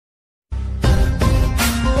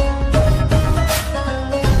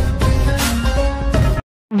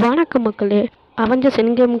வணக்கம் மக்களே. அவெஞ்சர்ஸ்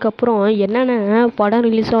எண்ட்கேமுக்கு அப்புறம் என்னென்ன படம்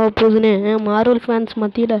ரிலீஸ் ஆக போகுதுன்னு மார்வல் ஃபேன்ஸ்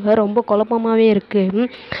மத்தியில் ரொம்ப குழப்பமாகவே இருக்குது.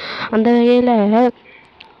 அந்த வகையில்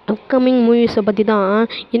அப்கமிங் மூவிஸை பற்றி தான்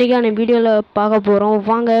இன்றைக்கான வீடியோவில் பார்க்க போகிறோம்.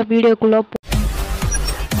 வாங்க வீடியோக்குள்ளே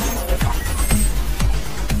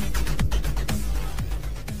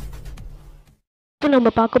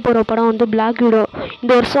நம்ம பார்க்க போகிற படம் பிளாக் விடோ.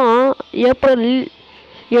 இந்த வருஷம் ஏப்ரல்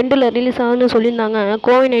எண்டில் ரிலீஸ் ஆகுதுன்னு சொல்லியிருந்தாங்க.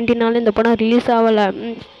 கோவிட்-19 இந்த படம் ரிலீஸ் ஆகலை.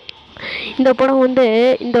 இந்த படம்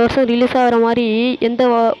இந்த வருஷம் ரிலீஸ் ஆகிற மாதிரி எந்த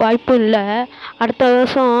வாய்ப்பும் இல்லை. அடுத்த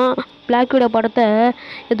வருஷம் பிளாக் விடோ படத்தை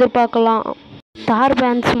எதிர்பார்க்கலாம். தார்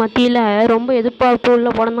ஃபேன்ஸ் மத்தியில் ரொம்ப எதிர்பார்ப்பு உள்ள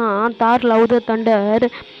படம் தான் தார் லவ் த தண்டர்.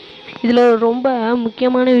 இதில் ரொம்ப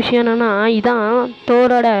முக்கியமான விஷயம் என்னென்னா, இதுதான்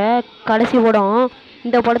தோரோட கடைசி படம்.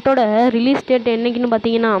 இந்த படத்தோட ரிலீஸ் டேட் என்றைக்குன்னு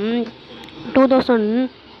பார்த்தீங்கன்னா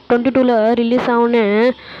 2022 ரிலீஸ் ஆகும்னு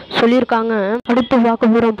சொல்லியிருக்காங்க. அடுத்து பார்க்க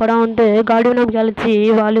போகிற படம் கார்டியன் ஆஃப் கேலக்ஸி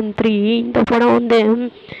வால்யூம் 3. இந்த படம்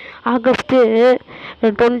ஆகஸ்ட்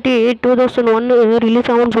 20, 2001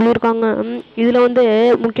 ரிலீஸ் ஆகும்னு சொல்லியிருக்காங்க. இதில்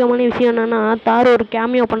முக்கியமான விஷயம் என்னென்னா, தார் ஒரு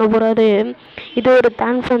கேமியோ பண்ண போகிறாரு. இது ஒரு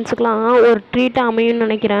ஃபேன் ஃபேன்ஸுக்கெலாம் ஒரு ட்ரீட்டாக அமையும்னு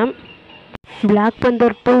நினைக்கிறேன். பிளாக்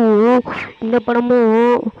பேந்தர் 2 இந்த படமும்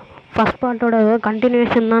ஃபஸ்ட் பார்ட்டோட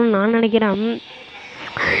கண்டினியூஷன் தான் நான் நினைக்கிறேன்.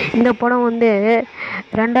 இந்த படம்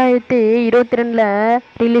 2022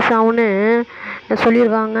 ரிலீஸ் ஆகும்னு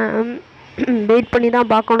சொல்லியிருக்காங்க. வெயிட் பண்ணி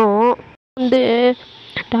தான் பார்க்கணும்.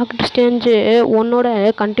 டாக்டர் ஸ்ட்ரேஞ்சு 1ஓட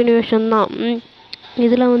கண்டினியூஷன் தான்.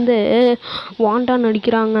 இதில் வாண்டா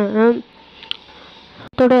நடிக்கிறாங்க.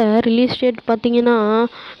 இதோட ரிலீஸ் டேட் பார்த்தீங்கன்னா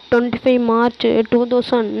 25 மார்ச்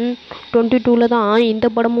 2022 தான் இந்த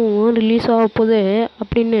படமும் ரிலீஸ் ஆக போகுது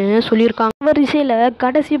அப்படின்னு சொல்லியிருக்காங்க. வரிசையில்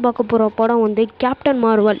கடைசி பார்க்க போகிற படம் கேப்டன்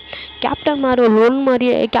மார்வல். கேப்டன் மார்வல் 1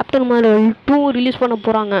 மாதிரியே கேப்டன் மார்வல் 2 ரிலீஸ் பண்ண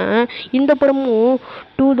போகிறாங்க. இந்த படமும்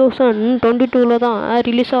 2022 தான்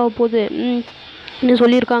ரிலீஸ் ஆக போகுதுன்னு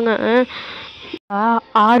சொல்லியிருக்காங்க.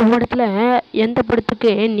 6 படத்தில் எந்த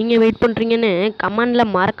படத்துக்கு நீங்கள் வெயிட் பண்ணுறீங்கன்னு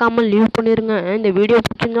கமெண்டில் மறக்காமல் லீவ் பண்ணிடுங்க. இந்த வீடியோ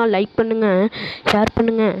பிடிச்சிருந்தா லைக் பண்ணுங்கள், ஷேர்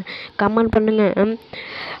பண்ணுங்கள், கமெண்ட் பண்ணுங்கள்.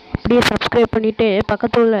 அப்படியே சப்ஸ்கிரைப் பண்ணிவிட்டு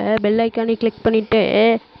பக்கத்தில் உள்ள பெல் ஐக்கானை கிளிக் பண்ணிவிட்டு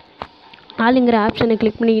ஆளுங்கிற ஆப்ஷனை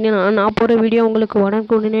கிளிக் பண்ணிக்கிட்டீங்கன்னா நான் போகிற வீடியோ உங்களுக்கு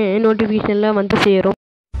உடனுக்குடனே நோட்டிஃபிகேஷனில் சேரும்.